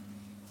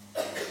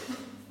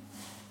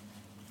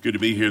Good to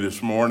be here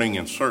this morning,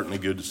 and certainly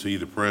good to see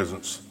the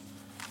presence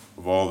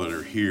of all that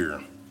are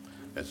here.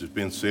 As has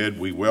been said,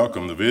 we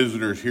welcome the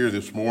visitors here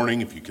this morning.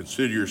 If you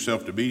consider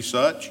yourself to be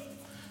such,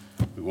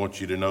 we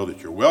want you to know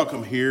that you're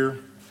welcome here.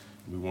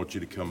 We want you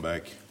to come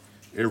back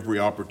every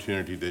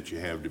opportunity that you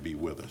have to be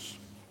with us.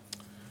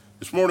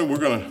 This morning we're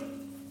going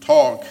to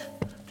talk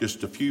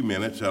just a few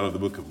minutes out of the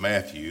book of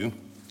Matthew.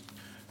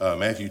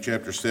 Matthew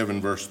chapter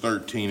 7, verse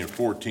 13 and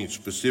 14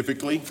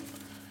 specifically.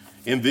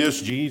 In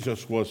this,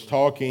 Jesus was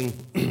talking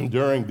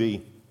during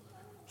the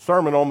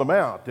Sermon on the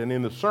Mount. And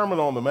in the Sermon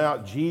on the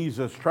Mount,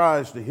 Jesus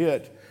tries to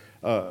hit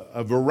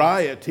a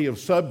variety of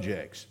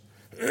subjects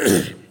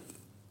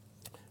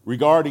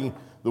regarding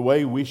the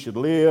way we should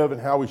live and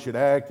how we should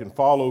act and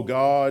follow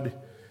God.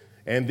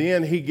 And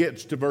then he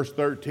gets to verse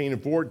 13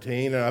 and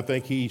 14, and I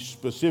think he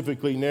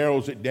specifically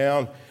narrows it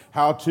down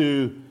how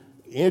to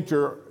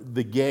enter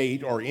the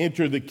gate or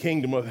enter the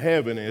kingdom of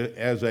heaven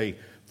as a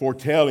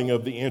foretelling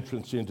of the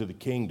entrance into the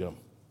kingdom.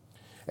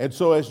 And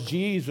so as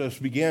Jesus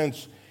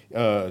begins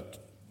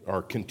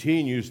or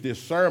continues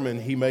this sermon,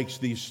 he makes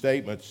these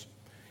statements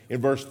in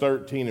verse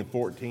 13 and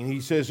 14.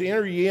 He says,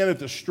 "Enter ye in at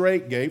the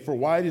strait gate, for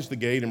wide is the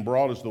gate and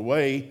broad is the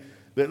way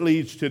that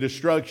leads to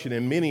destruction,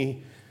 and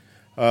many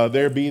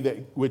there be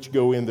that which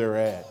go in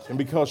thereat. And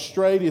because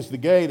strait is the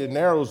gate and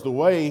narrow is the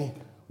way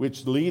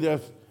which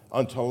leadeth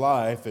unto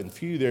life, and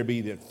few there be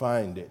that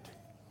find it."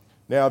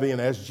 Now then,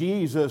 as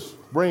Jesus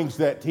brings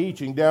that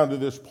teaching down to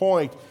this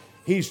point,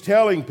 he's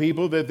telling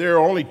people that there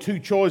are only two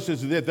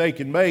choices that they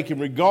can make in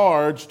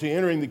regards to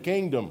entering the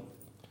kingdom.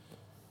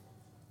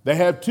 They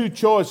have two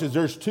choices.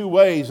 There's two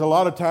ways. A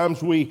lot of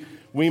times we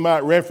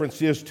might reference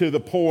this to the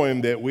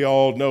poem that we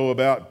all know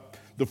about,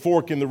 the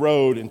fork in the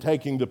road and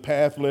taking the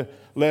path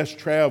less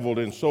traveled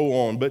and so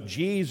on. But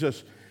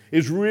Jesus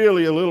is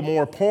really a little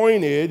more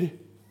pointed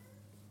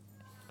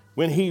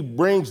when he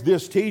brings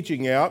this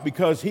teaching out,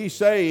 because he's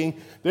saying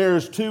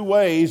there's two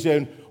ways,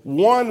 and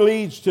one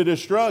leads to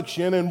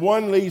destruction and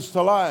one leads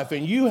to life,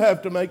 and you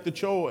have to make the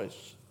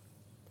choice.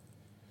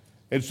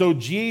 And so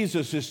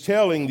Jesus is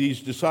telling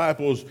these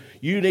disciples,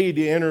 you need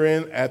to enter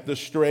in at the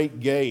strait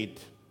gate.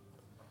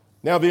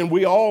 Now then,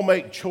 we all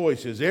make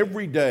choices.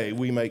 Every day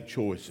we make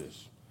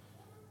choices.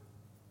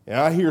 And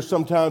I hear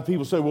sometimes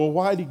people say, well,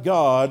 why did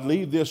God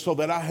leave this so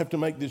that I have to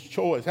make this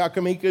choice? How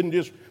come he couldn't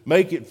just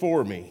make it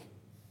for me?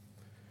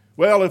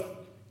 Well,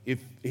 if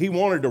he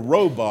wanted a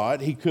robot,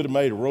 he could have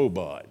made a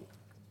robot.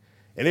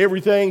 And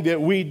everything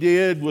that we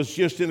did was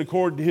just in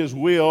accord to his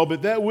will,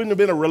 but that wouldn't have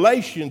been a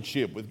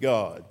relationship with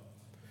God.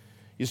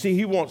 You see,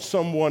 he wants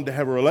someone to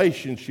have a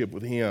relationship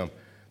with him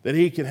that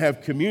he can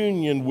have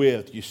communion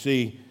with. You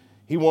see,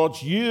 he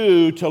wants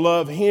you to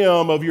love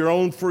him of your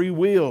own free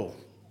will.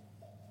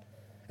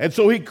 And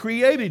so he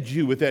created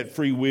you with that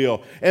free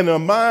will and a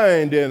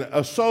mind and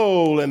a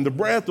soul and the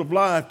breath of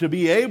life to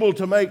be able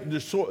to make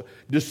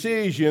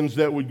decisions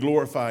that would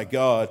glorify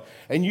God.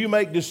 And you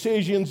make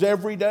decisions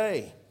every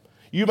day.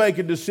 You make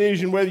a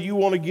decision whether you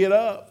want to get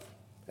up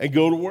and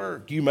go to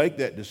work. You make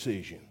that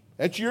decision.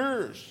 That's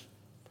yours.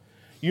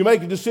 You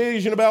make a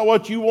decision about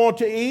what you want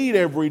to eat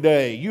every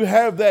day. You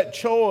have that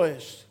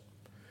choice.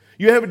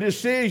 You have a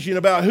decision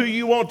about who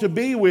you want to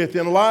be with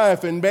in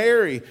life and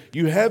marry.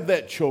 You have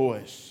that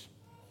choice.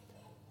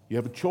 You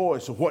have a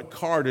choice of what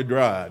car to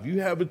drive. You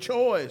have a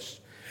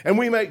choice. And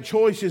we make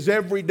choices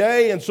every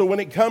day. And so when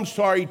it comes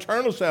to our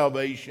eternal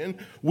salvation,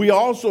 we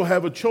also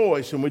have a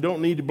choice. And we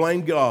don't need to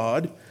blame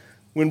God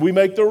when we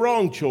make the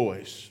wrong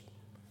choice.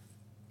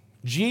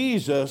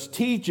 Jesus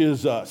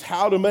teaches us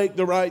how to make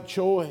the right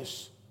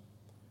choice.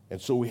 And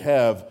so we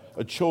have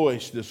a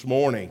choice this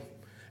morning.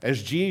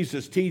 As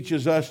Jesus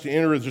teaches us to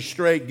enter the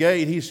strait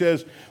gate, he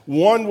says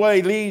one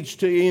way leads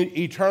to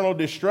eternal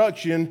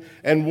destruction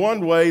and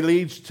one way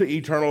leads to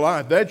eternal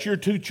life. That's your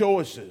two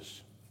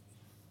choices.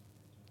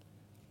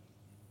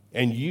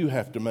 And you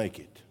have to make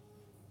it.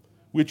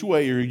 Which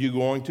way are you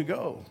going to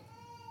go?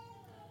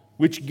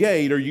 Which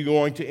gate are you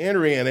going to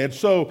enter in? And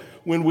so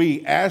when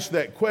we ask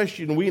that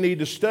question, we need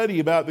to study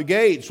about the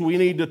gates. We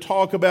need to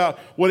talk about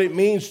what it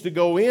means to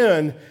go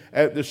in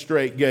at the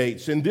strait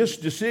gates. And this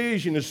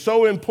decision is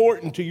so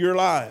important to your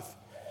life.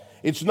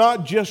 It's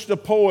not just a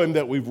poem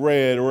that we've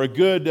read or a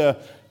good,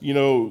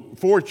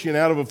 fortune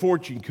out of a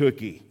fortune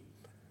cookie.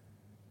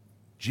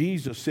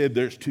 Jesus said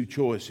there's two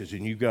choices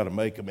and you've got to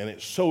make them. And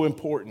it's so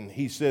important.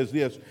 He says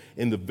this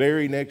in the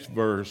very next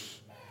verse.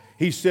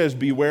 He says,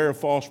 beware of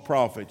false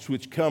prophets,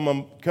 which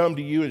come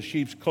to you in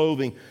sheep's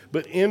clothing,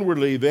 but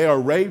inwardly they are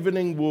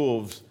ravening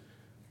wolves.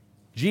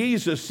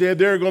 Jesus said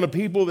there are going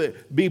to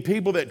be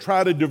people that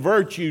try to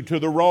divert you to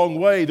the wrong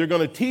way. They're going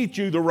to teach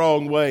you the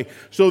wrong way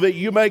so that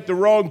you make the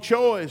wrong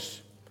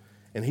choice.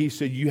 And he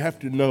said, you have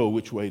to know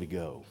which way to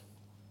go.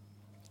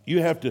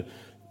 You have to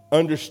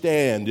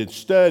understand and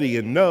study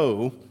and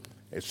know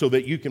so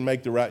that you can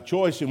make the right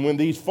choice. And when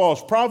these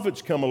false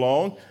prophets come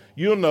along,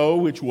 you'll know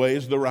which way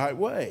is the right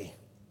way.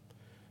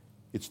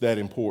 It's that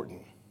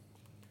important.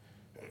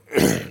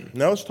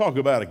 Now let's talk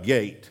about a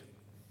gate.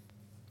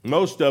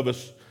 Most of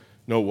us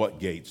know what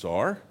gates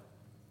are.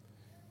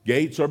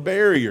 Gates are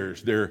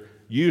barriers. They're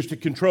used to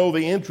control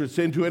the entrance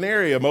into an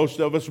area. Most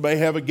of us may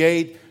have a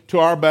gate to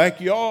our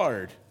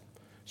backyard.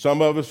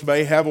 Some of us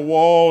may have a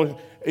wall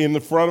in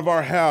the front of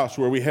our house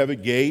where we have a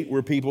gate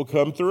where people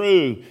come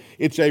through.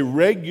 It's a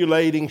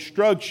regulating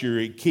structure.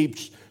 It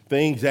keeps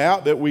things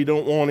out that we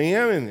don't want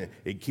in, and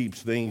it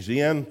keeps things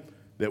in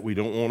that we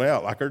don't want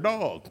out, like our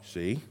dog,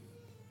 see?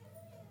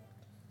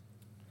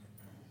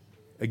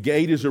 A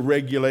gate is a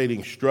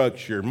regulating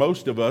structure.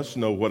 Most of us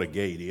know what a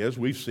gate is.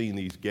 We've seen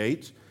these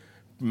gates.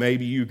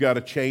 Maybe you've got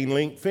a chain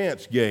link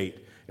fence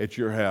gate at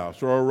your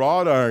house or a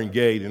wrought iron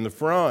gate in the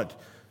front.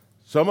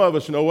 Some of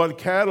us know what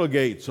cattle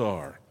gates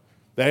are.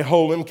 They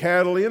hold them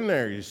cattle in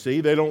there, you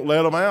see. They don't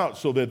let them out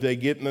so that they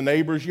get in the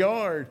neighbor's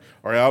yard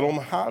or out on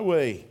the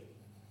highway.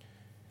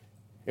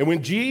 And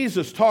when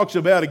Jesus talks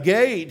about a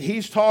gate,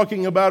 he's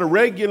talking about a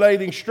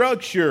regulating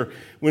structure.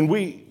 When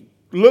we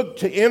look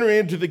to enter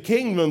into the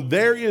kingdom,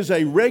 there is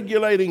a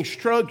regulating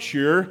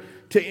structure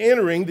to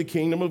entering the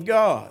kingdom of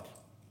God.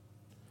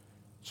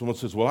 Someone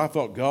says, well, I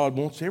thought God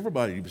wants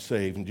everybody to be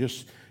saved and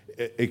just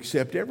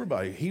accept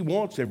everybody. He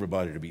wants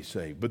everybody to be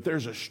saved. But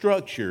there's a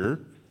structure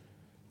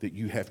that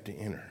you have to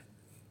enter.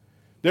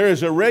 There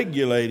is a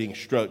regulating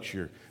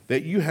structure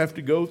that you have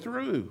to go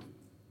through.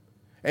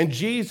 And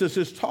Jesus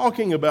is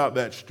talking about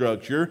that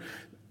structure,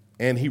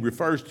 and he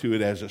refers to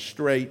it as a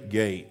straight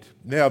gate.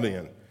 Now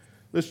then,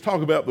 let's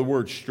talk about the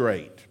word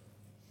straight.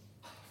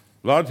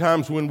 A lot of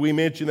times when we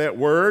mention that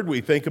word,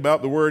 we think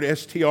about the word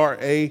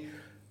S-T-R-A-I-G-H-T.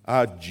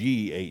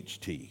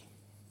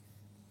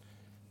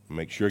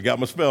 Make sure I got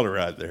my speller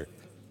right there.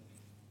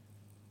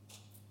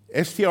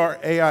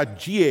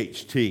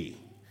 S-T-R-A-I-G-H-T.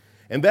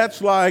 And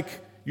that's like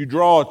you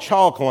draw a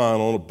chalk line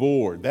on a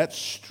board. That's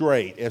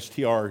straight,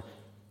 S-T-R-A-I-G-H-T.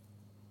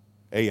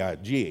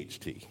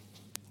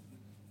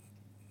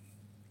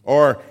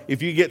 Or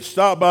if you get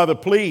stopped by the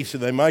police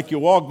and they make you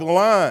walk the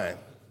line,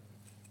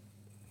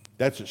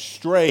 that's a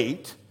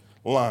straight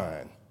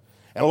line.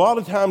 And a lot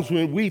of times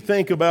when we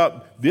think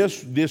about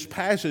this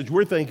passage,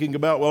 we're thinking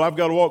about, well, I've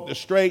got to walk the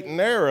straight and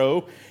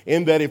narrow,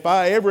 in that if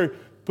I ever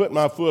put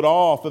my foot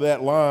off of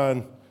that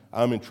line,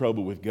 I'm in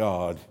trouble with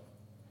God.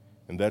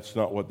 And that's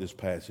not what this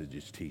passage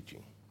is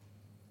teaching.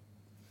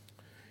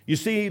 You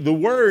see, the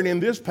word in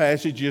this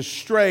passage is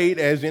straight,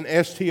 as in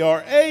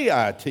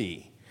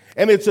S-T-R-A-I-T.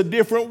 And it's a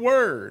different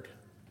word.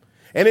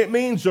 And it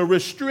means a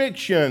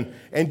restriction.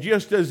 And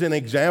just as an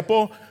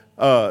example,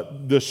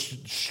 the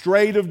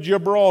Strait of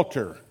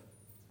Gibraltar.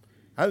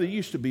 There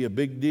used to be a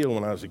big deal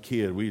when I was a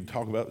kid. We'd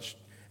talk about,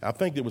 I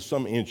think there was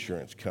some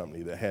insurance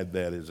company that had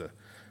that as a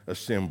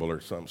symbol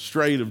or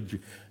something.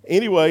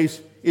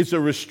 Anyways, it's a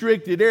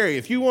restricted area.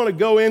 If you want to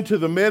go into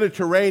the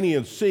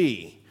Mediterranean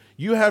Sea,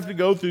 you have to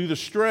go through the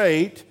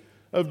Strait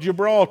of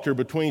Gibraltar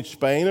between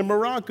Spain and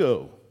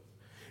Morocco.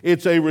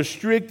 It's a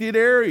restricted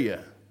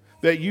area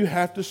that you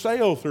have to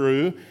sail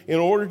through in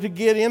order to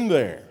get in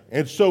there.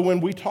 And so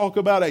when we talk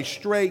about a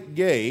straight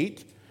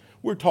gate,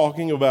 we're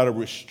talking about a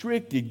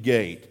restricted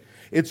gate.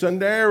 It's a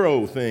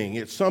narrow thing.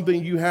 It's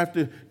something you have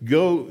to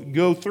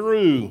go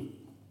through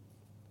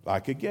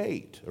like a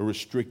gate, a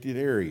restricted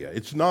area.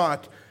 It's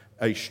not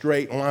a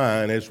straight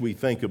line as we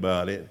think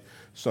about it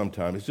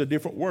sometimes. It's a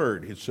different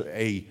word. It's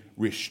a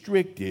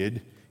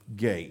restricted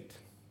gate.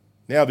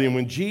 Now then,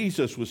 when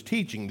Jesus was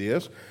teaching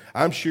this,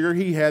 I'm sure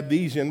he had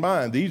these in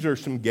mind. These are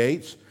some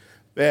gates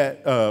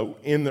that are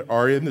in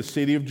the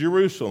city of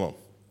Jerusalem.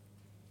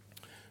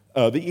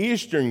 The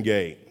Eastern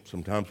Gate.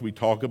 Sometimes we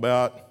talk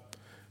about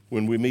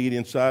when we meet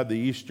inside the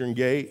Eastern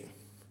Gate.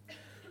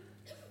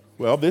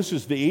 Well, this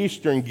is the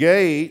Eastern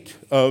Gate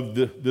of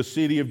the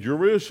city of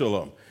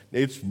Jerusalem.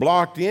 It's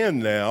blocked in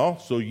now,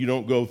 so you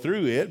don't go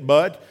through it.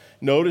 But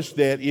notice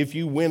that if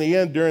you went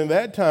in during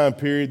that time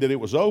period that it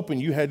was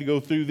open, you had to go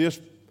through this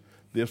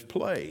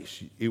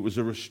place. It was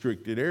a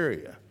restricted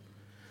area.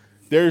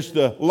 There's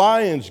the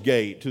Lion's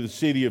Gate to the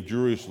city of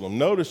Jerusalem.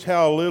 Notice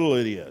how little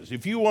it is.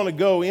 If you want to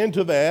go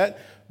into that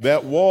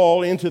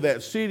wall, into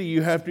that city,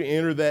 you have to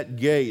enter that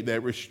gate,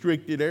 that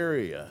restricted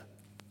area.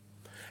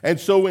 And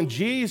so when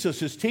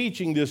Jesus is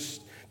teaching this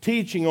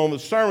teaching on the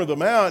Sermon on the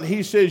Mount,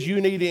 he says you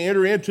need to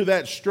enter into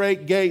that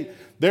straight gate.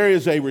 There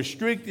is a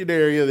restricted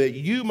area that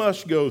you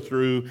must go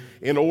through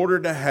in order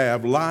to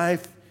have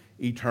life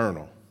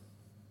eternal.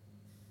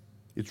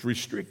 It's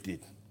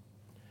restricted.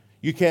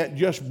 You can't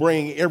just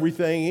bring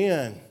everything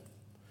in.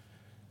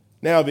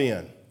 Now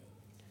then,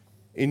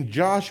 in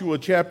Joshua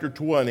chapter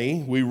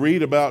 20, we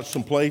read about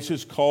some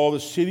places called the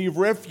City of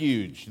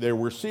Refuge. There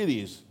were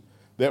cities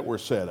that were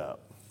set up.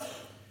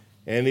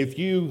 And if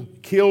you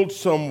killed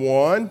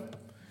someone,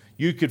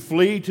 you could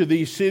flee to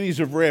these cities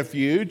of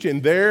refuge,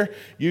 and there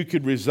you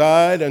could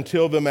reside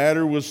until the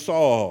matter was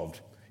solved.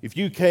 If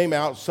you came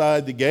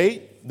outside the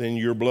gate, then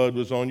your blood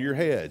was on your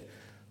head.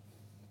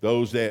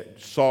 Those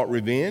that sought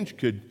revenge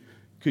could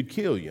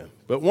kill you.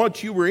 But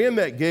once you were in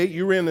that gate,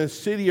 you were in a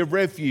city of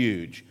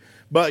refuge.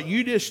 But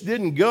you just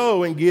didn't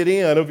go and get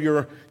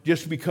in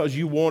just because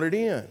you wanted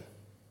in.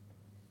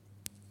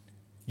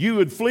 You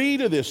would flee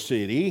to this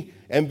city,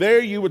 and there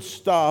you would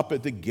stop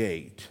at the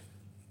gate.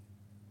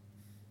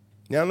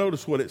 Now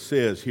notice what it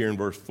says here in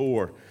verse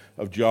 4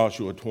 of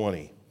Joshua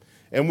 20.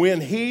 And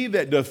when he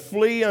that doth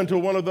flee unto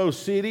one of those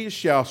cities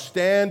shall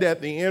stand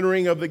at the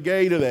entering of the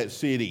gate of that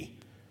city.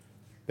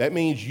 That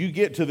means you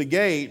get to the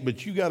gate,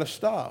 but you got to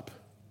stop.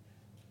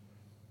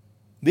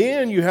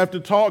 Then you have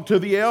to talk to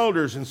the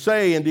elders and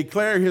say and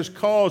declare his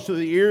cause to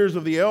the ears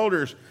of the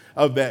elders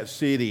of that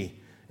city.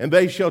 And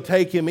they shall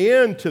take him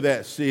into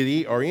that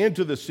city or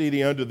into the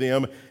city unto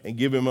them and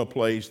give him a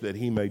place that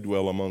he may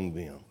dwell among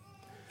them.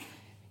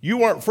 You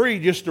weren't free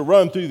just to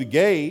run through the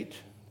gate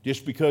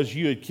just because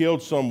you had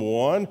killed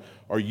someone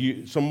or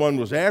someone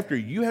was after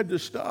you. You had to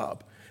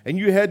stop. And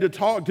you had to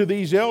talk to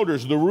these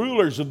elders, the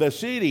rulers of the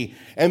city,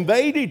 and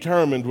they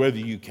determined whether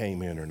you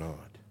came in or not.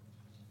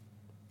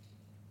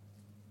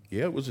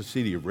 Yeah, it was a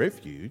city of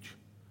refuge,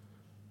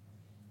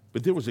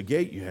 but there was a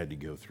gate you had to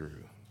go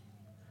through.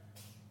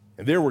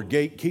 And there were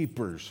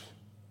gatekeepers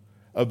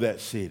of that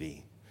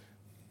city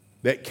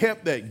that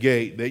kept that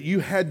gate that you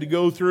had to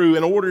go through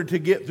in order to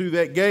get through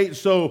that gate.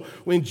 So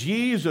when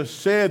Jesus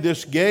said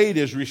this gate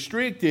is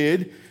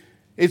restricted,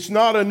 it's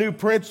not a new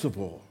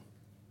principle.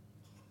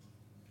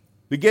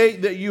 The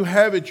gate that you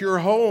have at your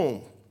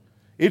home,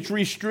 it's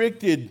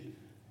restricted.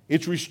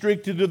 It's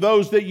restricted to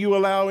those that you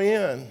allow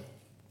in.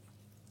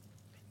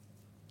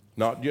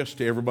 Not just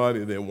to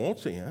everybody that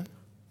wants in.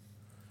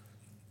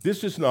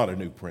 This is not a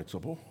new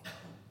principle.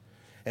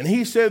 And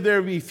he said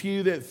there be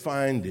few that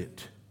find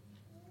it.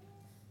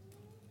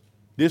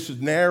 This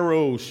is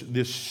narrow,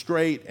 this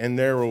straight and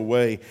narrow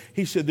way.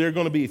 He said there are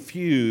going to be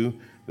few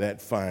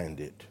that find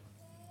it.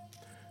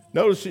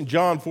 Notice in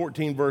John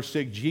 14, verse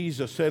 6,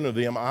 Jesus said unto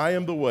them, I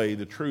am the way,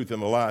 the truth,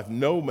 and the life.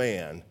 No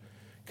man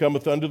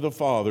cometh unto the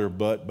Father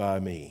but by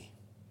me.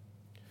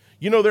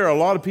 You know, there are a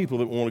lot of people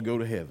that want to go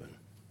to heaven.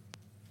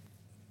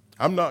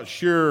 I'm not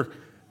sure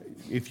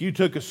if you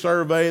took a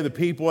survey of the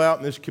people out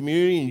in this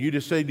community and you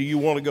just say, do you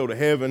want to go to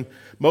heaven?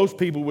 Most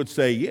people would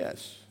say,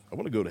 yes, I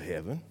want to go to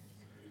heaven.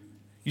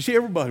 You see,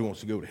 everybody wants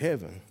to go to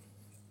heaven,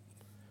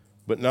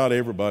 but not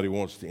everybody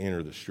wants to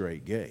enter the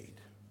straight gate.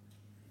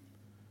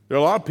 There are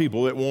a lot of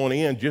people that want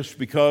in just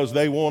because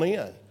they want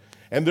in,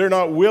 and they're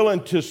not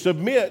willing to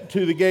submit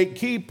to the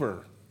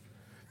gatekeeper.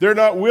 They're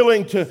not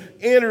willing to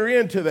enter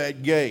into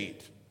that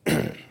gate.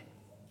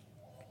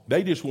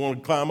 They just want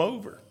to climb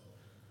over.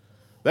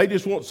 They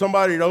just want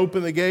somebody to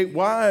open the gate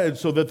wide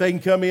so that they can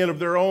come in of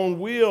their own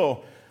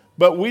will.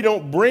 But we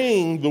don't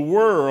bring the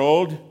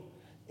world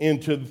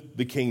into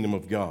the kingdom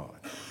of God.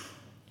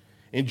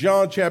 In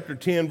John chapter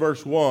 10,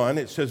 verse 1,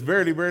 it says,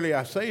 Verily, verily,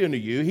 I say unto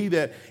you, he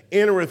that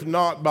entereth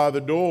not by the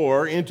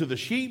door into the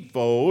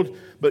sheepfold,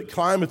 but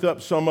climbeth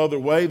up some other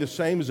way, the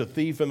same is a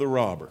thief and the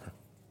robber.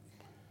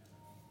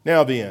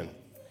 Now then,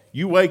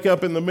 you wake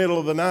up in the middle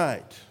of the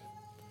night,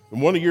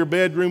 and one of your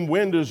bedroom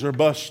windows are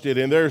busted,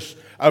 and there's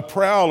a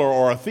prowler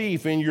or a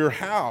thief in your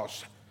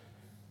house.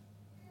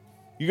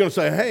 You're going to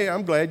say, hey,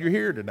 I'm glad you're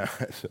here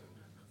tonight.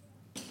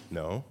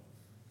 No.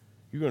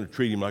 You're going to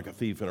treat him like a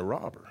thief and a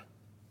robber.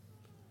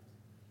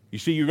 You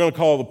see, you're going to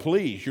call the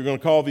police. You're going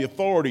to call the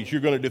authorities.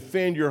 You're going to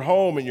defend your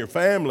home and your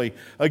family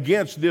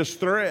against this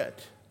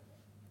threat.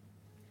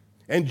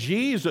 And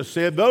Jesus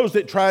said, those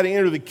that try to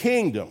enter the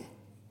kingdom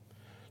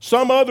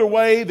some other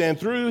way than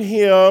through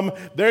him,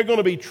 they're going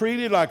to be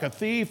treated like a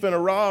thief and a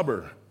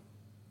robber.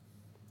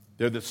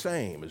 They're the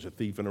same as a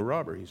thief and a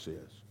robber, he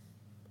says.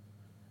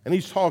 And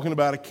he's talking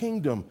about a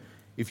kingdom.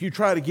 If you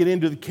try to get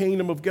into the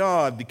kingdom of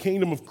God, the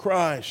kingdom of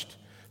Christ,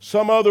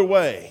 some other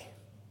way,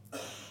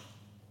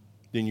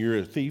 then you're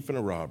a thief and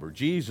a robber.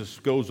 Jesus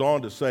goes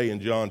on to say in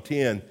John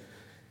 10,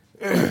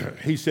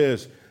 he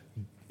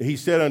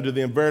said unto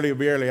them, Verily,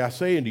 verily, I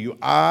say unto you,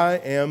 I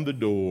am the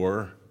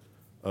door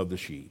of the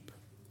sheep.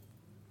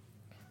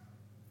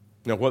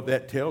 Now what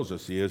that tells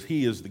us is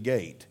he is the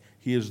gate.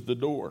 He is the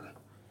door.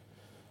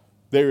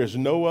 There is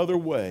no other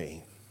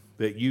way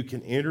that you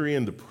can enter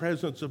in the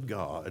presence of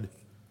God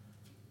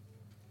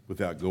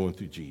without going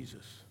through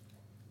Jesus.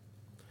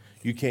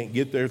 You can't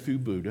get there through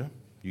Buddha.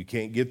 You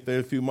can't get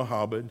there through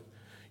Muhammad.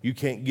 You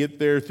can't get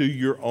there through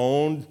your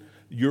own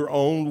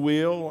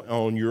will,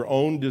 on your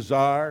own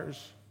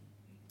desires.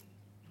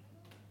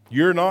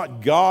 You're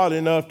not God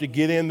enough to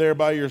get in there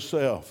by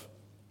yourself.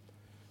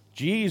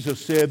 Jesus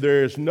said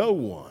there is no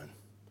one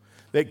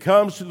that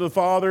comes to the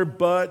Father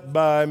but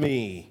by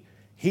me.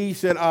 He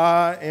said,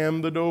 I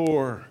am the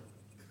door.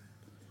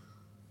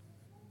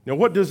 Now,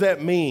 what does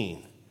that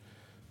mean?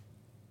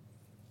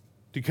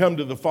 To come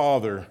to the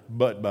Father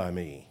but by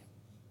me.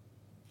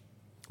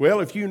 Well,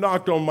 if you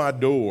knocked on my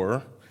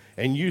door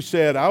and you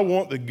said, I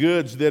want the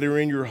goods that are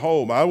in your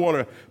home. I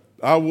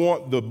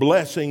want the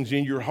blessings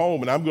in your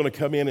home, and I'm going to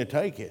come in and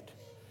take it.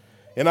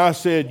 And I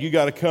said, you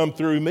got to come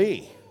through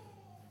me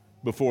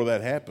before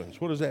that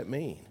happens. What does that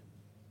mean?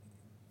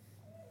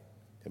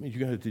 That means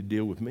you got to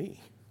deal with me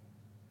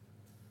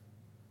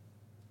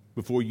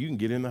before you can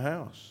get in the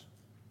house.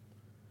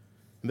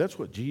 And that's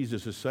what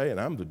Jesus is saying.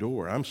 I'm the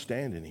door. I'm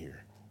standing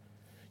here.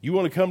 You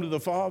want to come to the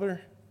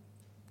Father?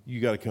 You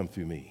got to come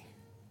through me.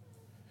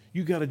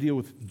 You got to deal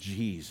with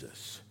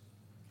Jesus.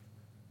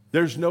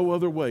 There's no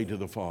other way to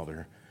the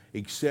Father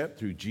except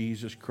through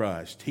Jesus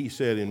Christ. He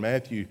said in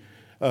Matthew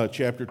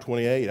chapter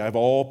 28, I have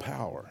all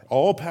power.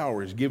 All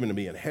power is given to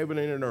me in heaven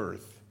and in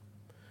earth.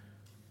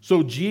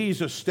 So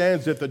Jesus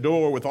stands at the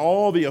door with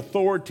all the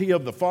authority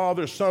of the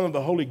Father, Son, and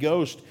the Holy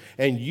Ghost,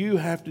 and you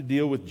have to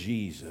deal with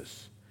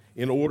Jesus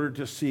in order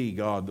to see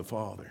God the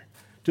Father,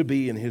 to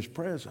be in his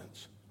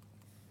presence.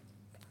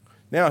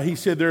 Now, he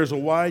said there's a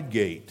wide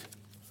gate,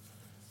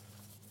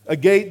 a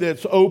gate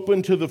that's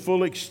open to the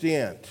full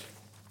extent.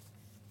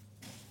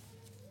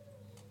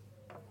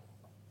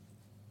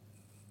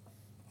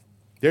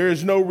 There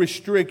is no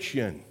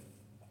restriction.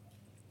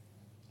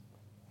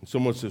 And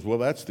someone says, well,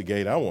 that's the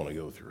gate I want to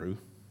go through.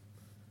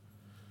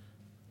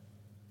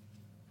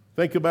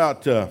 Think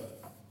about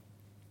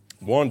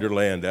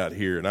Wonderland out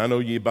here. And I know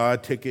you buy a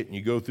ticket and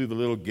you go through the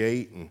little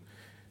gate. And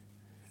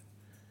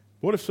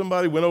what if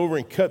somebody went over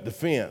and cut the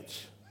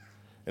fence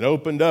and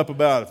opened up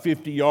about a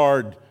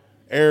 50-yard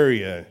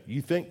area?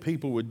 You think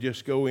people would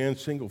just go in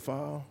single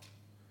file?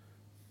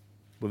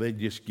 Well, they'd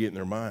just get in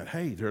their mind,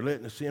 hey, they're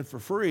letting us in for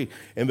free.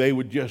 And they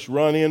would just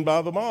run in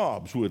by the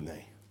mobs, wouldn't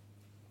they?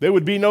 There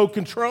would be no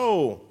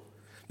control.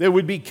 There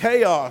would be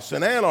chaos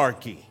and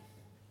anarchy.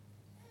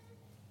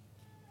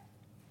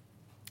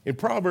 In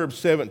Proverbs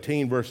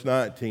 17, verse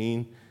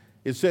 19,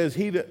 it says,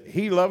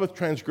 He loveth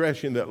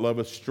transgression that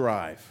loveth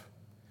strife,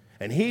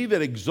 and he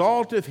that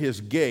exalteth his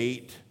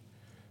gate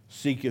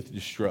seeketh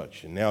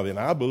destruction. Now then,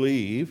 I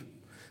believe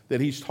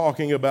that he's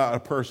talking about a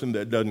person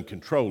that doesn't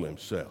control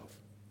himself.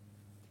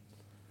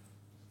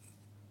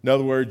 In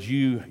other words,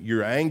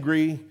 you're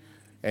angry,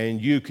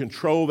 and you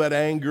control that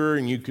anger,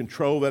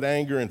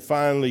 and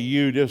finally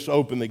you just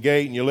open the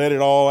gate and you let it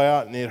all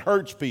out, and it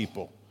hurts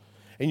people.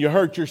 And you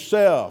hurt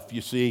yourself, you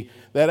see.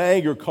 That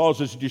anger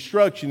causes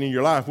destruction in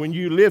your life. When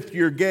you lift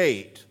your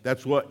gate,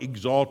 that's what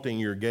exalting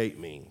your gate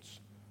means.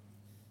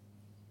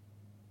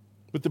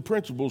 But the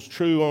principle's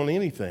true on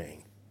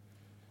anything.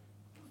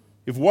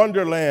 If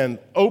Wonderland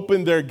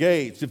opened their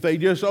gates, if they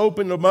just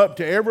opened them up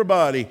to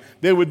everybody,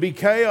 there would be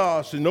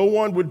chaos and no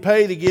one would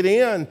pay to get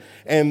in,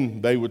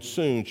 and they would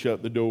soon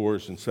shut the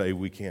doors and say,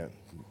 we can't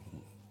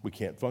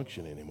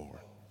function anymore.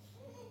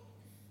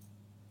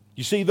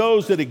 You see,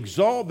 those that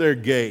exalt their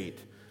gate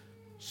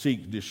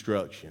seek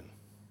destruction.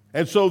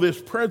 And so this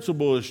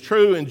principle is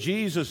true, and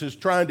Jesus is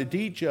trying to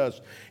teach us,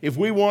 if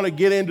we want to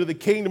get into the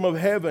kingdom of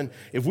heaven,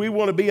 if we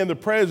want to be in the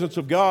presence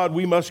of God,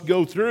 we must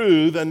go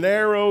through the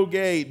narrow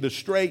gate, the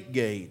straight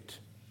gate,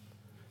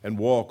 and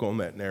walk on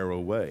that narrow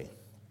way.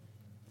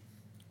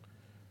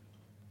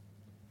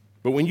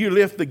 But when you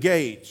lift the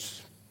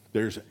gates,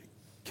 there's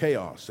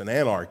chaos and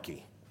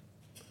anarchy.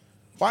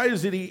 Why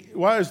is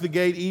the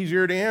gate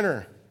easier to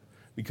enter?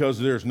 Because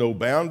there's no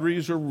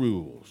boundaries or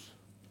rules.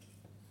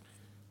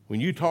 When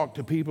you talk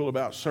to people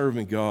about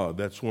serving God,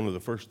 that's one of the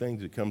first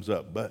things that comes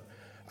up. But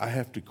I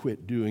have to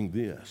quit doing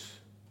this.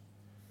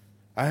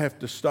 I have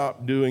to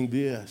stop doing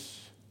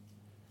this.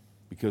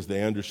 Because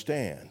they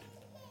understand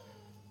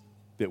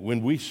that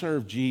when we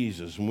serve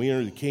Jesus and we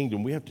enter the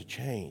kingdom, we have to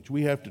change.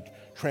 We have to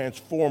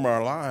transform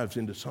our lives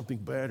into something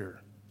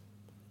better.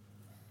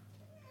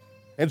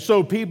 And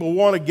so people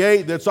want a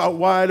gate that's out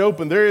wide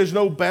open. There is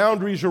no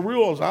boundaries or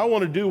rules. I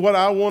want to do what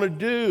I want to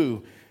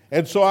do.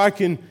 And so I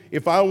can,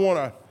 if I want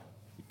to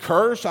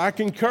curse, I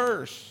can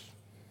curse.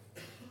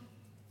 If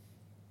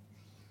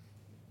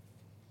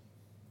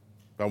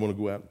I want to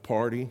go out and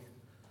party,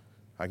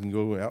 I can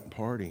go out and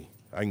party.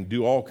 I can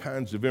do all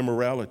kinds of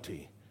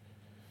immorality.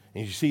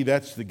 And you see,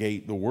 that's the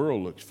gate the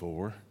world looks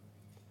for.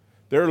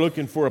 They're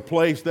looking for a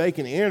place they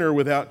can enter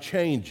without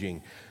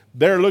changing.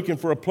 They're looking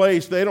for a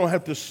place they don't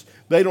have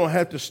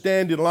to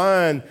stand in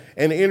line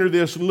and enter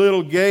this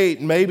little gate.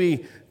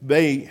 Maybe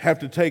they have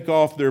to take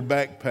off their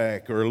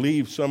backpack or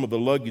leave some of the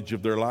luggage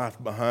of their life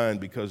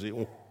behind because it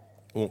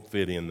won't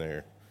fit in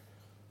there.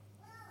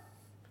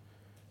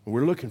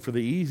 We're looking for the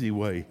easy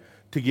way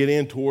to get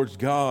in towards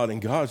God, and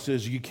God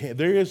says you can't.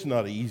 There is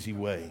not an easy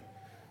way.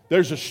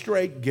 There's a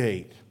straight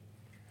gate,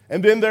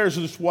 and then there's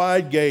this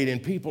wide gate,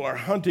 and people are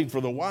hunting for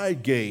the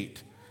wide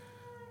gate.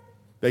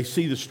 They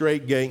see the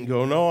straight gate and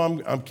go, no,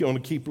 I'm going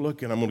to keep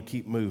looking. I'm going to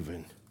keep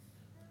moving.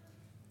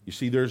 You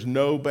see, there's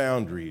no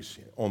boundaries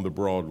on the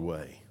broad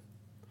way.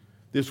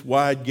 This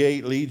wide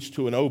gate leads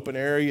to an open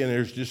area, and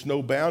there's just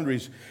no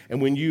boundaries.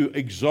 And when you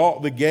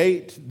exalt the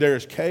gate,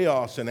 there's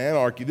chaos and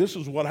anarchy. This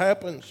is what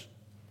happens.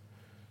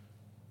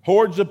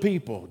 Hordes of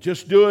people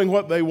just doing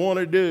what they want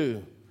to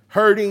do,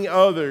 hurting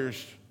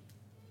others,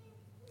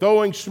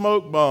 throwing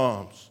smoke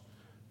bombs,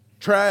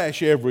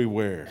 trash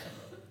everywhere.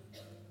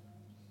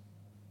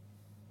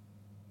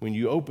 When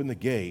you open the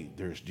gate,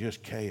 there's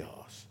just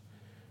chaos.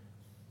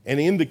 And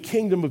in the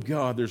kingdom of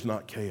God, there's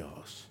not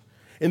chaos.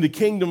 In the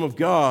kingdom of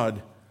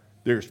God,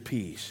 there's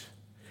peace.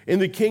 In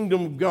the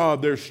kingdom of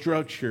God, there's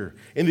structure.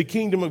 In the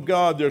kingdom of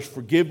God, there's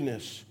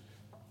forgiveness.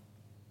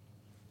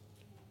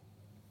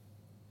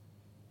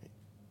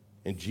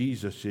 And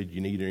Jesus said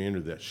you need to enter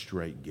that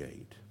straight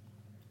gate,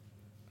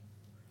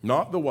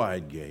 not the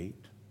wide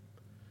gate.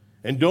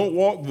 And don't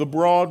walk the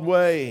broad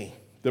way.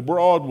 The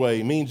broad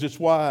way means it's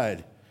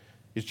wide.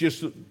 It's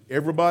just that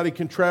everybody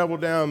can travel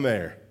down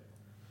there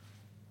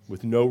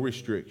with no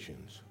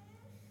restrictions.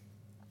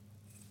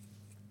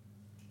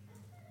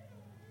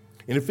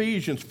 In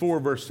Ephesians 4,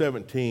 verse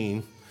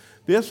 17,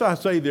 this I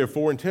say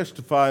therefore and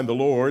testify in the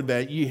Lord,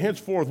 that ye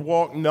henceforth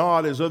walk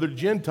not as other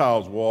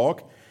Gentiles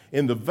walk,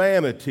 in the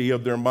vanity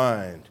of their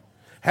mind,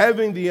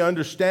 having the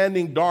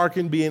understanding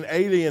darkened, being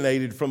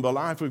alienated from the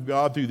life of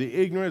God through the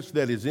ignorance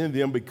that is in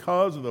them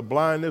because of the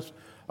blindness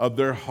of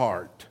their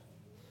heart.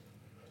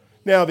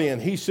 Now then,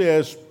 he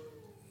says,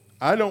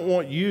 I don't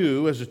want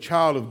you as a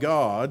child of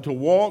God to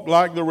walk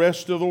like the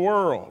rest of the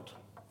world.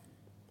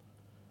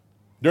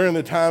 During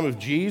the time of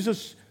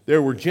Jesus,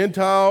 there were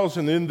Gentiles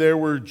and then there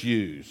were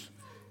Jews.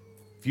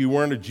 If you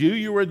weren't a Jew,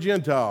 you were a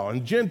Gentile.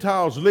 And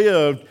Gentiles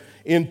lived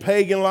in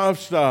pagan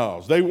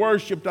lifestyles. They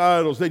worshiped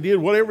idols. They did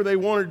whatever they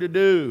wanted to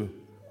do.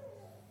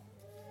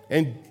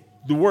 And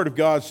the Word of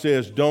God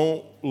says,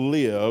 don't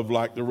live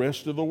like the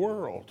rest of the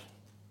world.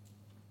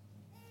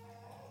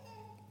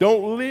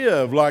 Don't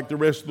live like the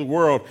rest of the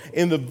world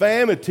in the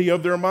vanity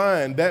of their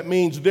mind. That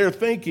means their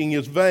thinking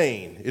is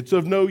vain. It's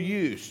of no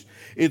use.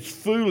 It's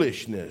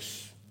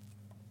foolishness.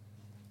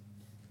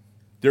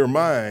 Their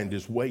mind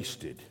is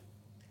wasted.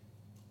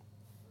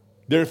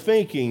 Their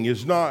thinking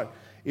has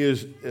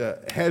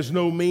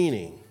no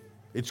meaning.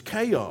 It's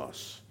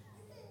chaos.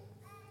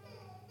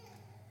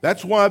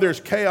 That's why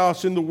there's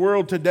chaos in the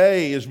world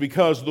today, is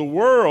because the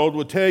world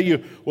will tell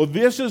you, well,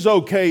 this is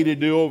okay to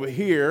do over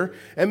here,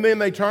 and then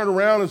they turn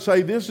around and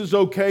say, this is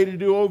okay to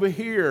do over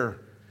here.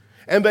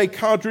 And they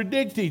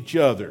contradict each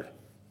other.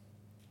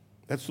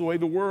 That's the way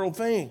the world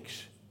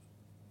thinks.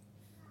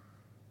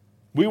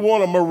 We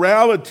want a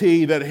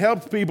morality that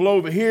helps people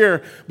over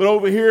here, but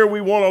over here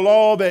we want a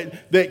law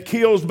that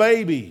kills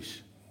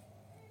babies.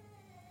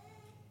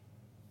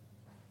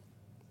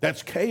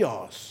 That's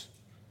chaos.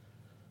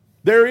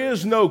 There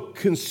is no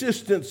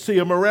consistency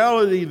of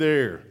morality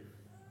there.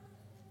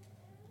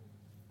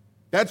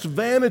 That's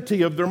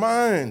vanity of their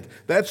mind.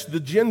 That's the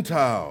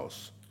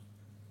Gentiles.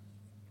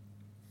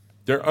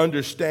 Their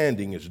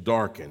understanding is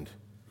darkened.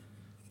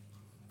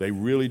 They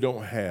really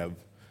don't have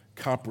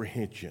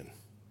comprehension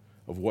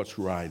of what's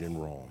right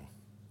and wrong,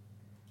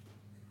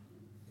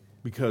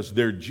 because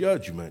their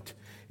judgment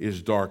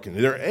is darkened.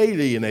 They're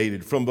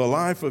alienated from the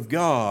life of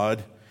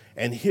God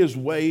and His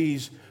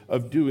ways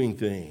of doing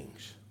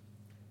things.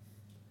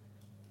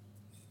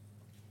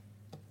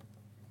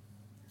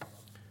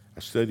 I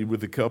studied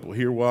with a couple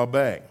here a while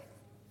back.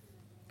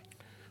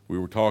 We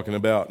were talking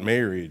about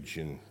marriage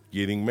and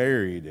getting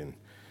married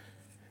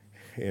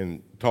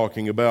and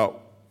talking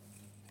about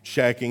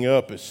shacking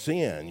up as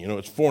sin. You know,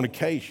 it's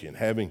fornication,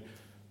 having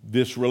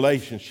this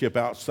relationship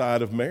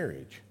outside of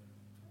marriage.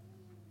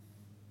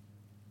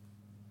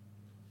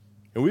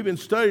 And we've been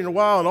studying a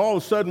while, and all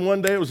of a sudden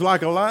one day it was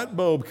like a light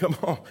bulb come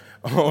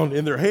on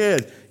in their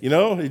head. You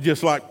know, it's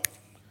just like,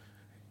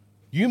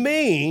 you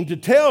mean to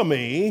tell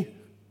me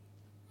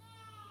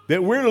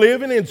that we're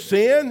living in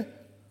sin?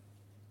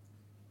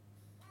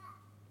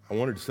 I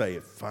wanted to say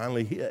it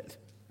finally hit.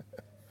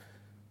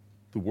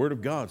 The Word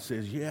of God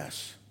says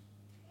yes.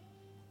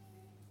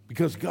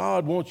 Because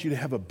God wants you to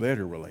have a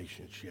better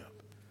relationship.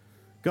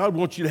 God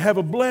wants you to have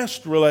a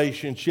blessed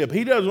relationship.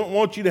 He doesn't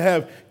want you to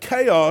have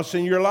chaos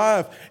in your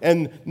life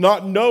and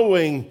not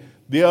knowing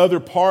the other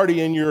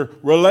party in your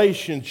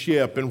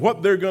relationship and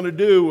what they're going to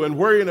do and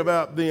worrying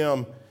about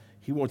them.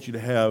 He wants you to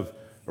have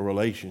a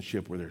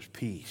relationship where there's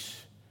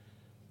peace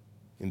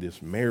in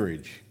this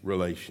marriage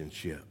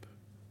relationship.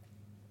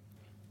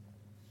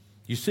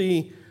 You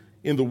see,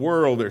 in the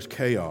world there's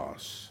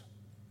chaos.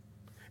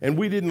 And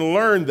we didn't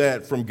learn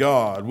that from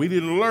God. We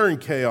didn't learn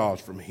chaos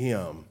from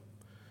Him.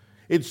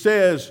 It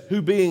says,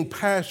 who being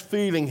past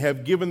feeling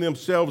have given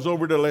themselves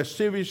over to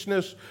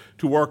lasciviousness,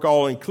 to work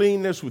all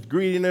uncleanness with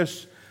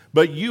greediness.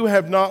 But you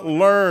have not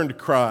learned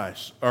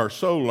Christ, or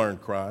so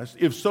learned Christ,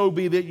 if so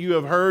be that you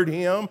have heard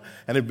Him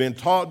and have been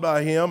taught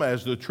by Him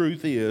as the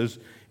truth is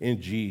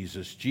in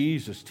Jesus.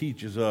 Jesus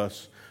teaches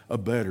us a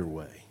better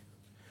way.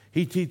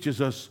 He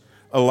teaches us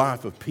a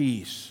life of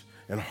peace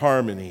and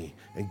harmony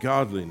and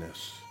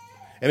godliness.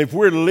 And if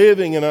we're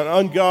living in an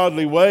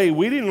ungodly way,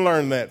 we didn't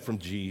learn that from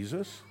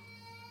Jesus.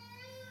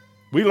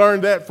 We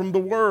learned that from the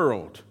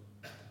world.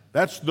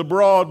 That's the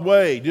broad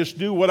way. Just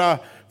do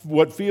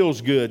what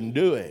feels good and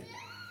do it.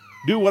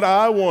 Do what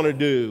I want to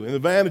do in the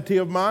vanity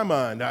of my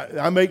mind.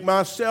 I make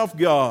myself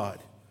God.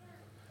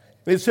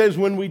 It says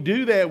when we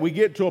do that, we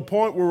get to a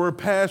point where we're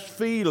past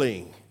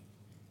feeling.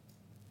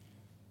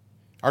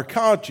 Our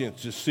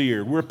conscience is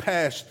seared. We're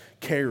past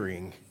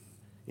caring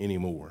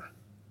anymore.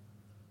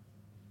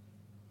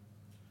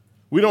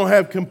 We don't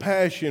have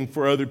compassion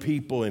for other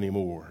people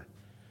anymore.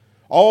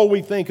 All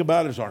we think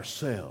about is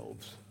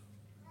ourselves.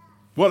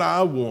 What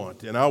I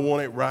want, and I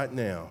want it right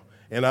now.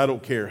 And I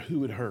don't care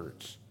who it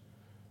hurts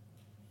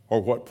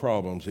or what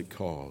problems it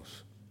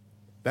causes.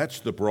 That's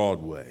the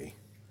broad way.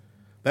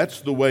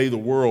 That's the way the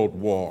world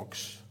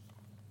walks.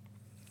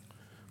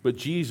 But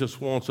Jesus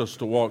wants us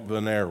to walk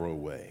the narrow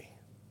way.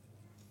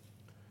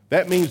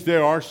 That means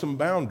there are some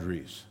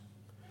boundaries.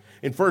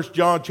 In 1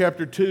 John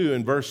chapter 2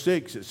 and verse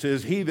 6, it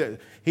says, He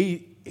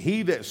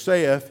that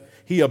saith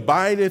he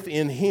abideth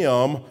in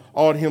him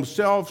ought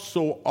himself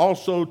so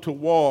also to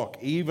walk,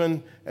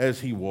 even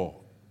as he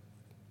walked.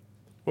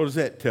 What does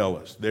that tell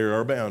us? There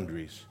are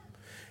boundaries.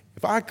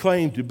 If I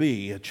claim to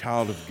be a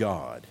child of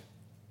God,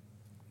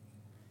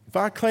 if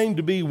I claim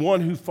to be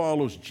one who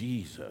follows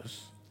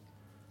Jesus,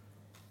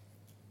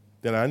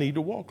 then I need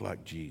to walk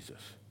like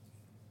Jesus.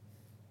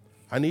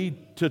 I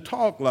need to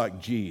talk like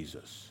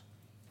Jesus.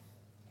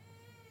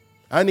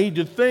 I need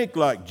to think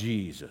like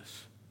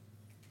Jesus.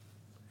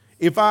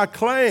 If I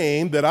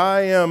claim that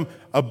I am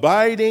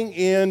abiding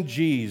in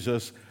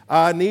Jesus,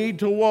 I need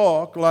to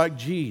walk like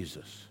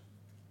Jesus.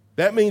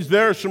 That means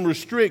there are some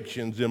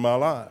restrictions in my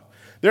life.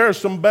 There are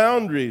some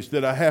boundaries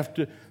that I have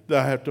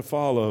to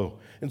follow.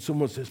 And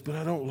someone says, but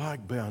I don't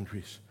like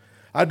boundaries.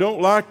 I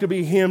don't like to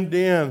be hemmed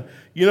in.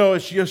 You know,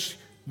 it's just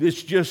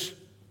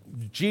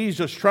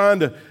Jesus trying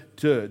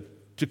to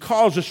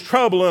cause us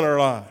trouble in our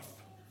life.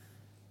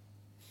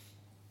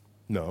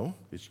 No,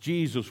 it's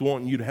Jesus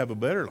wanting you to have a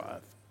better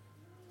life.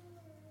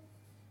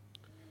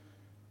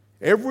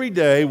 Every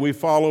day we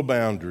follow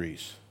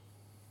boundaries.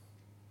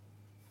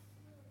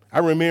 I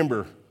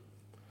remember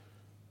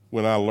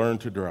when I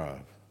learned to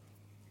drive.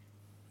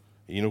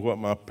 You know what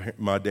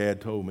my dad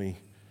told me?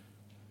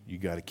 You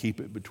got to keep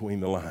it between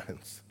the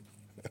lines.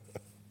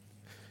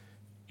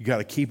 You got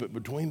to keep it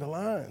between the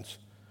lines.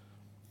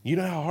 You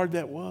know how hard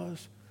that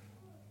was?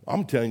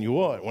 I'm telling you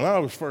what, when I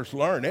was first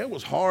learning, it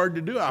was hard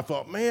to do. I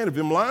thought, man, if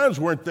them lines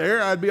weren't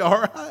there, I'd be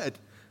all right.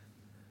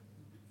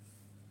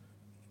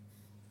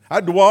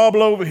 I'd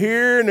wobble over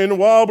here and then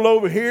wobble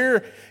over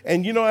here.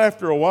 And, you know,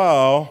 after a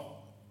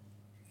while,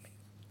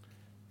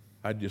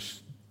 I'd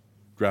just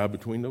drive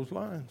between those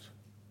lines.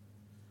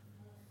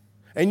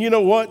 And you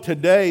know what?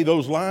 Today,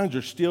 those lines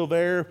are still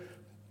there,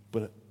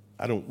 but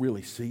I don't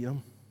really see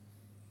them.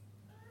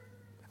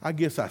 I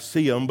guess I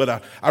see them,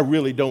 but I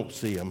really don't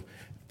see them.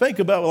 Think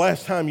about the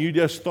last time you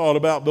just thought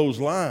about those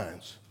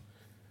lines.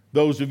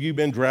 Those of you who've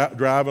been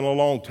driving a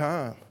long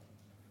time.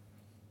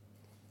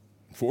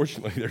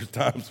 Unfortunately, there's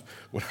times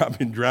when I've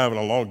been driving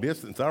a long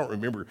distance, I don't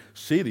remember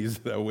cities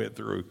that I went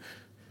through.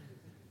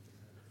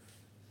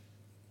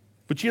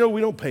 But you know,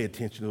 we don't pay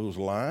attention to those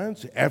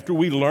lines. After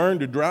we learn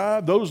to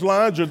drive, those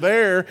lines are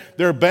there.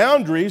 There are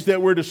boundaries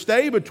that we're to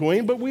stay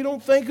between, but we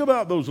don't think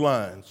about those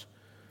lines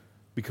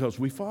because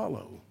we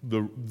follow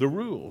the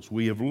rules.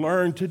 We have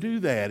learned to do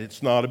that.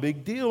 It's not a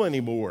big deal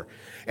anymore.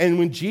 And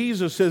when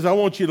Jesus says, I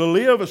want you to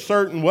live a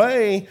certain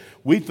way,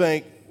 we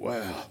think,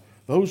 well,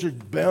 those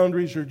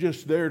boundaries are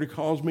just there to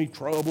cause me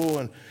trouble,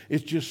 and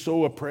it's just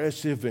so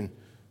oppressive. And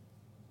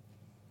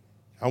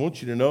I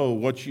want you to know,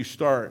 once you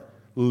start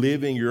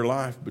living your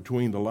life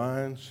between the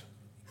lines,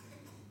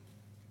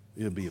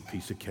 it'll be a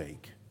piece of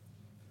cake.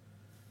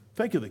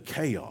 Think of the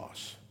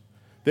chaos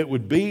that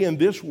would be in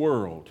this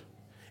world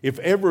if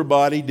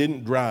everybody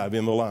didn't drive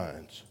in the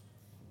lines.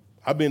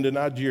 I've been to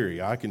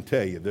Nigeria. I can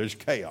tell you there's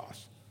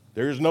chaos.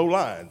 There's no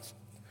lines.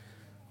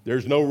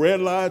 There's no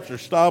red lights or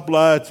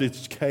stoplights.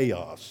 It's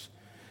chaos.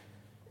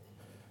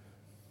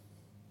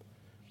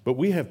 But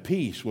we have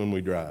peace when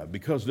we drive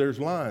because there's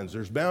lines,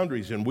 there's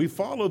boundaries, and we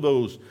follow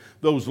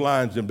those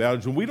lines and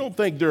boundaries, and we don't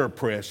think they're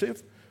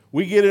oppressive.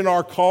 We get in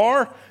our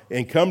car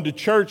and come to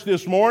church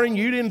this morning.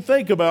 You didn't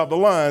think about the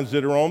lines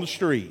that are on the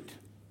street,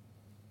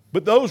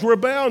 but those were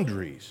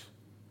boundaries.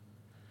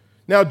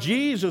 Now,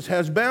 Jesus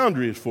has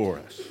boundaries for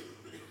us.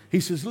 He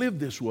says, live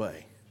this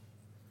way.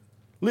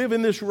 Live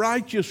in this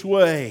righteous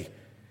way.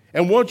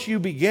 And once you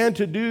begin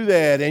to do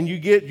that and you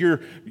get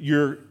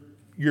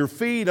your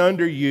feet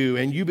under you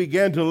and you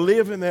begin to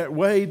live in that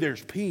way,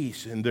 there's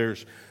peace and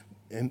there's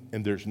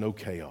no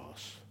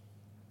chaos.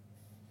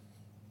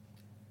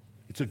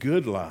 It's a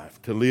good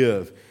life to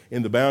live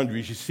in the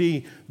boundaries. You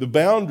see, the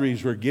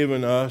boundaries were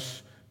given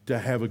us to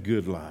have a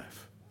good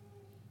life,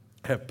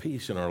 have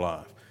peace in our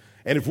life.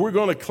 And if we're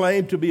going to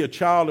claim to be a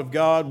child of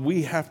God,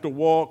 we have to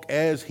walk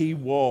as he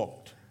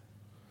walked.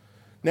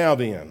 Now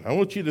then, I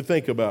want you to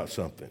think about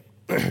something.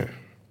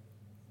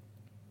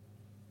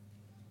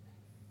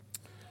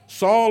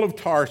 Saul of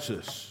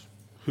Tarsus,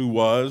 who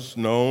was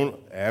known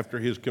after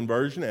his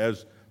conversion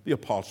as the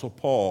Apostle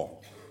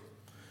Paul.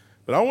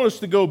 But I want us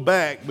to go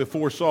back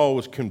before Saul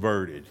was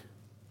converted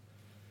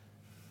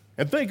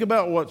and think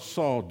about what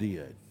Saul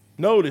did.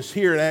 Notice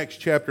here in Acts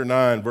chapter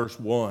 9, verse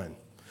 1.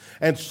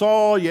 And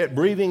Saul, yet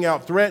breathing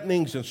out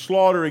threatenings and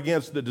slaughter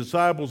against the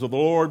disciples of the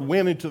Lord,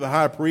 went into the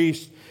high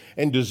priest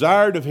and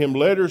desired of him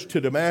letters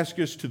to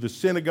Damascus to the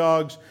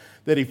synagogues,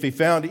 that if he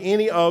found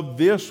any of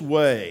this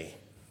way,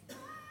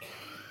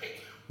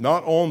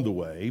 not on the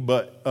way,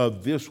 but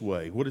of this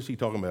way. What is he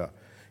talking about?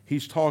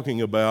 He's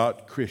talking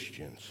about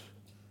Christians.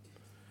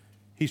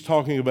 He's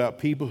talking about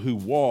people who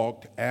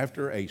walked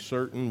after a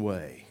certain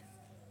way,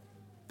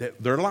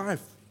 that their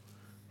life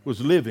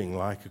was living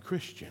like a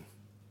Christian,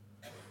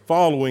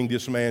 following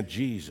this man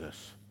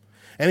Jesus.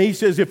 And he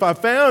says, if I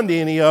found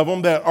any of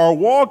them that are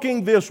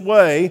walking this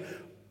way,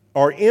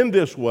 or in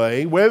this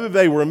way, whether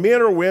they were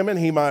men or women,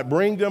 he might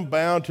bring them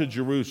bound to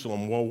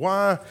Jerusalem. Well,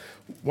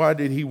 why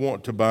did he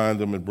want to bind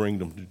them and bring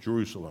them to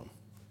Jerusalem?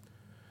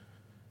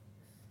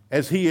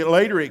 As he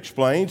later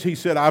explains, he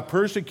said, I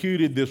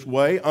persecuted this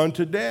way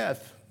unto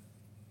death.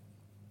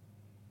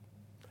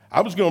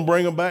 I was going to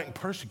bring them back and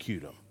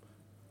persecute them.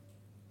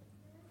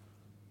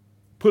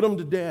 Put them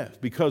to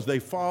death because they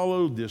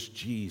followed this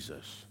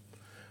Jesus.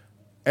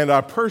 And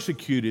I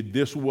persecuted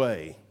this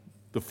way,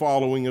 the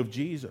following of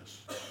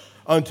Jesus,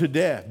 unto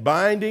death,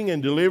 binding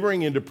and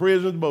delivering into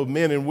prison both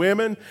men and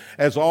women,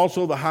 as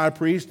also the high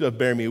priest doth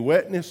bear me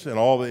witness, and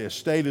all the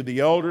estate of the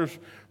elders,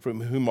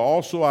 from whom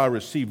also I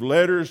received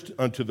letters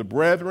unto the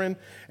brethren,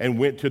 and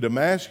went to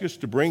Damascus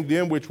to bring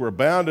them which were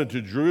bound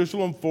unto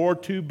Jerusalem for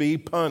to be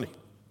punished.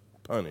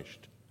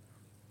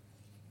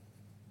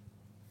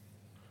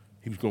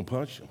 He was going to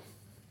punish them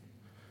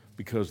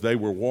because they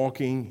were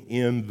walking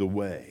in the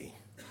way.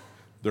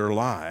 Their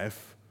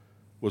life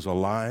was a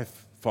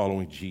life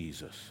following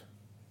Jesus.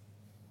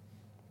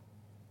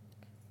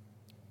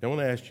 I want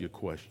to ask you a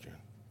question.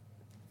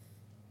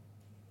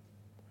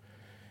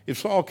 If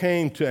Saul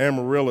came to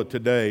Amarillo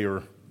today,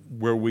 or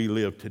where we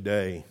live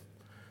today,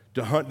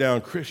 to hunt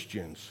down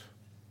Christians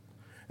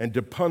and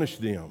to punish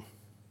them,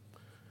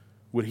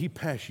 would he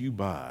pass you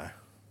by?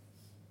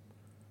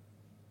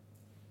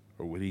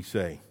 Or would he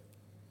say,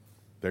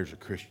 there's a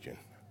Christian,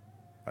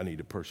 I need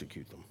to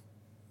persecute them?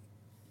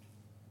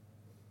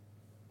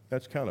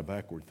 That's kind of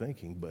backward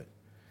thinking, but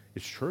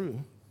it's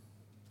true.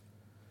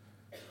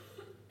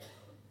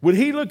 Would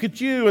he look at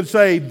you and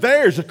say,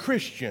 there's a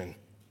Christian,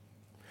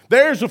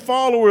 there's a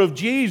follower of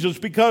Jesus,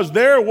 because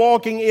they're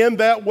walking in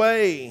that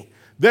way.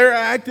 They're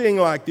acting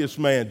like this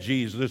man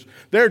Jesus.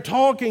 They're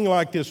talking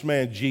like this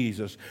man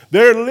Jesus.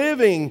 They're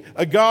living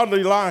a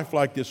godly life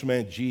like this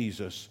man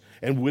Jesus.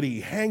 And would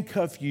he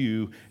handcuff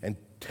you and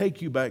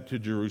take you back to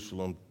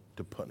Jerusalem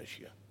to punish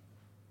you?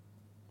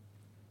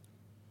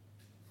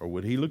 Or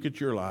would he look at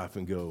your life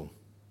and go,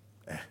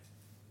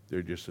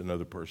 they're just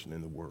another person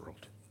in the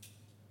world.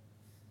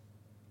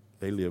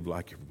 They live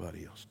like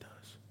everybody else does.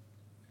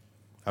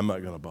 I'm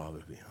not going to bother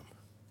them.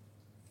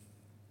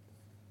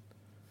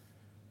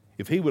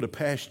 If he would have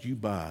passed you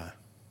by,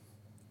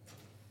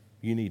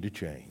 you need to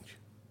change.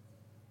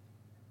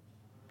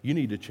 You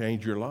need to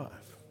change your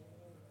life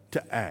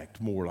to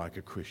act more like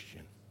a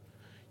Christian.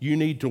 You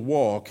need to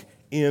walk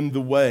in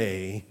the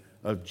way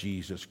of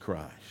Jesus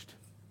Christ.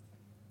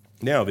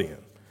 Now then,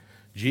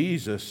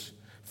 Jesus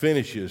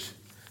finishes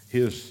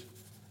his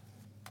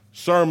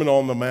Sermon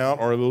on the Mount,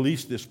 or at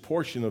least this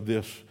portion of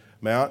this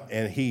mount,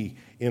 and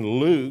in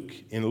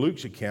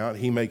Luke's account,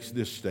 he makes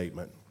this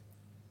statement.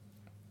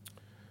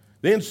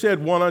 Then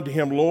said one unto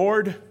him,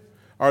 Lord,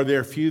 are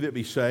there few that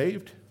be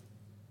saved?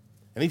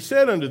 And he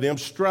said unto them,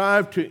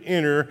 strive to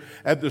enter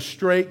at the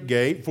strait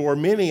gate, for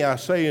many, I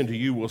say unto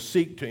you, will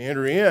seek to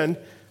enter in,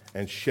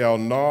 and shall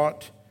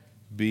not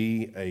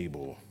be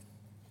able.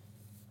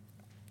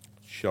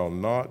 Shall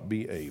not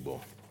be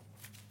able.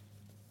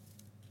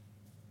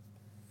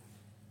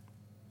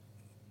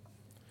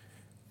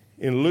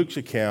 In Luke's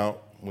account,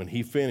 when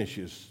he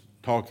finishes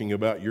talking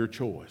about your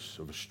choice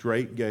of a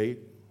straight gate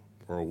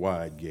or a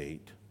wide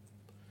gate,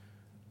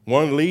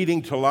 one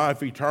leading to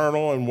life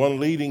eternal and one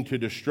leading to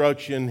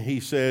destruction,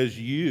 he says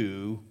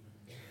you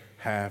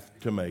have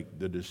to make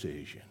the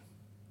decision.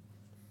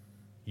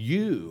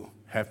 You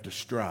have to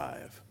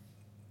strive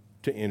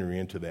to enter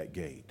into that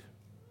gate.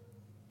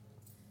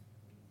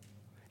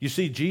 You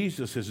see,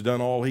 Jesus has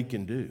done all he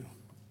can do.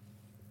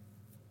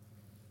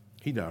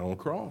 He died on the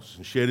cross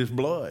and shed his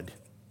blood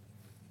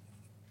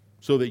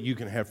so that you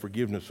can have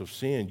forgiveness of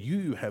sin.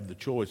 You have the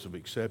choice of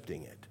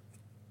accepting it.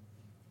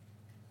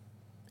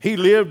 He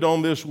lived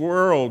on this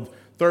world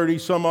 30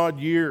 some odd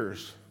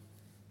years,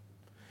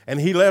 and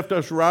he left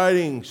us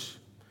writings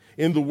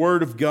in the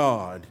Word of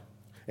God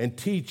and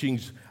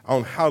teachings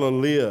on how to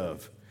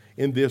live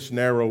in this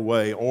narrow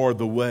way, or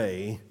the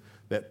way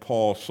that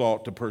Paul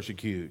sought to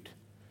persecute,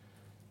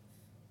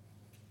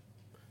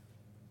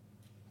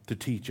 to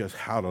teach us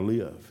how to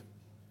live.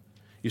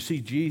 You see,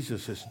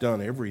 Jesus has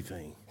done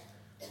everything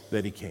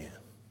that he can.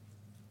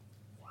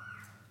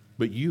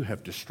 But you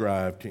have to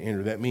strive to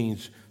enter. That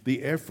means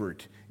the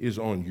effort is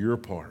on your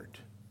part.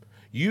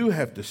 You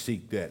have to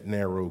seek that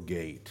narrow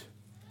gate.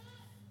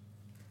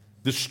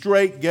 The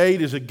straight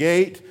gate is a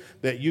gate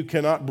that you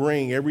cannot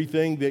bring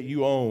everything that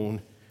you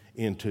own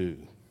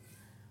into.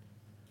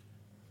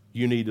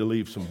 You need to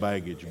leave some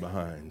baggage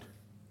behind.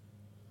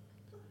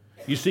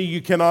 You see,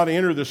 you cannot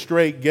enter the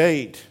straight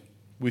gate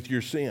with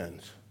your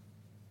sins.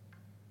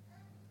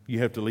 You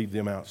have to leave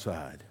them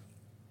outside.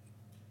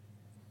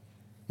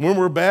 When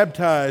we're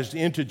baptized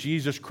into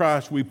Jesus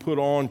Christ, we put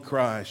on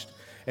Christ.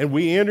 And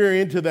we enter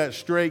into that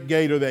straight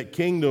gate or that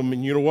kingdom,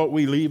 and you know what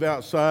we leave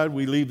outside?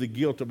 We leave the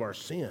guilt of our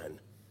sin.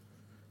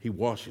 He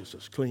washes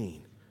us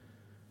clean.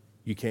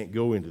 You can't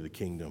go into the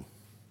kingdom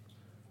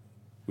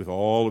with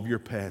all of your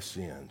past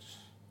sins.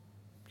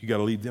 You got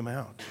to leave them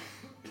out.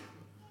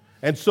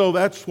 And so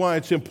that's why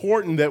it's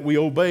important that we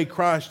obey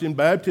Christ in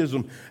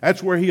baptism.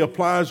 That's where He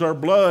applies our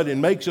blood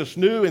and makes us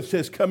new and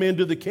says, come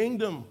into the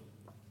kingdom.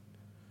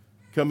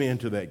 Come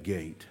into that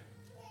gate.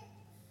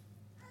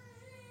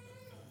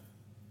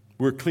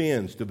 We're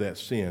cleansed of that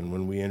sin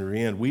when we enter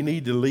in. We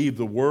need to leave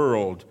the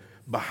world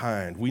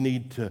behind. We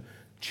need to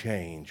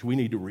change. We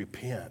need to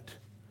repent.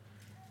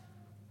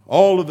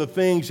 All of the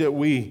things that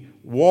we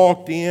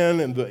walked in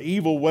and the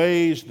evil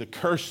ways, the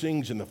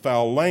cursings and the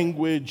foul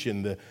language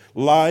and the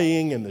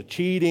lying and the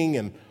cheating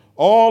and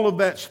all of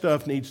that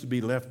stuff needs to be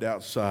left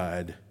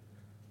outside.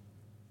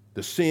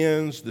 The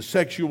sins, the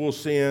sexual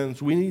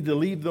sins, we need to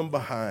leave them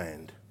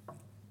behind.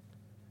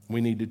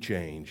 We need to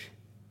change.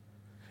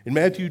 In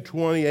Matthew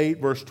 28,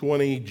 verse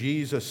 20,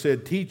 Jesus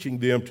said, teaching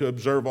them to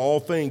observe all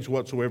things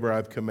whatsoever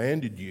I've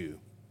commanded you.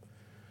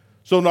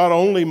 So not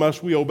only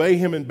must we obey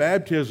Him in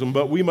baptism,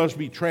 but we must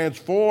be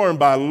transformed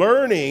by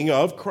learning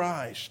of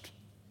Christ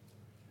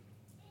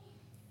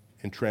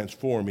and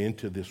transform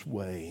into this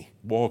way,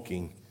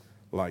 walking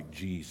like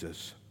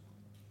Jesus.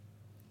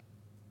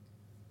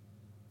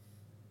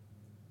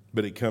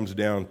 But it comes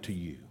down to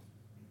you.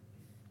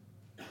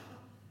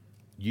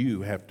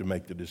 You have to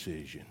make the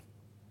decision.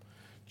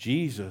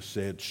 Jesus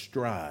said,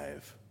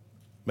 strive,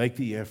 make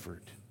the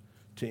effort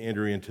to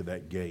enter into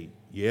that gate.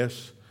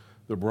 Yes,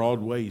 the broad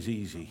way is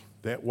easy.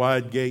 That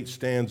wide gate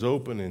stands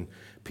open and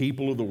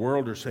people of the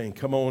world are saying,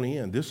 come on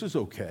in. This is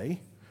okay.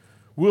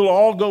 We'll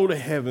all go to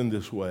heaven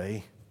this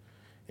way.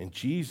 And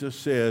Jesus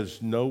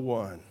says, no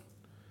one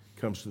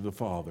comes to the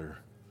Father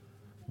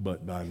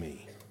but by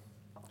me.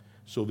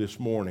 So this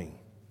morning,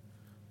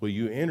 will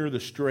you enter the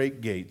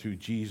straight gate through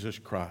Jesus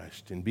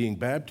Christ and being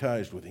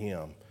baptized with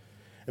Him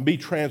and be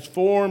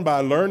transformed by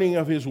learning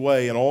of His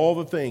way and all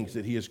the things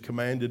that He has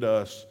commanded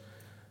us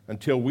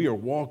until we are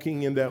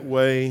walking in that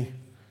way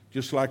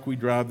just like we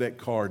drive that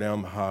car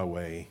down the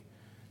highway,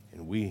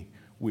 and we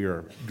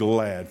are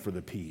glad for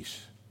the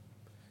peace.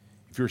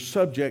 If you're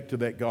subject to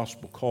that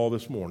gospel call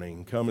this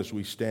morning, come as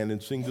we stand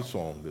and sing the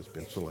song that's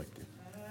been selected.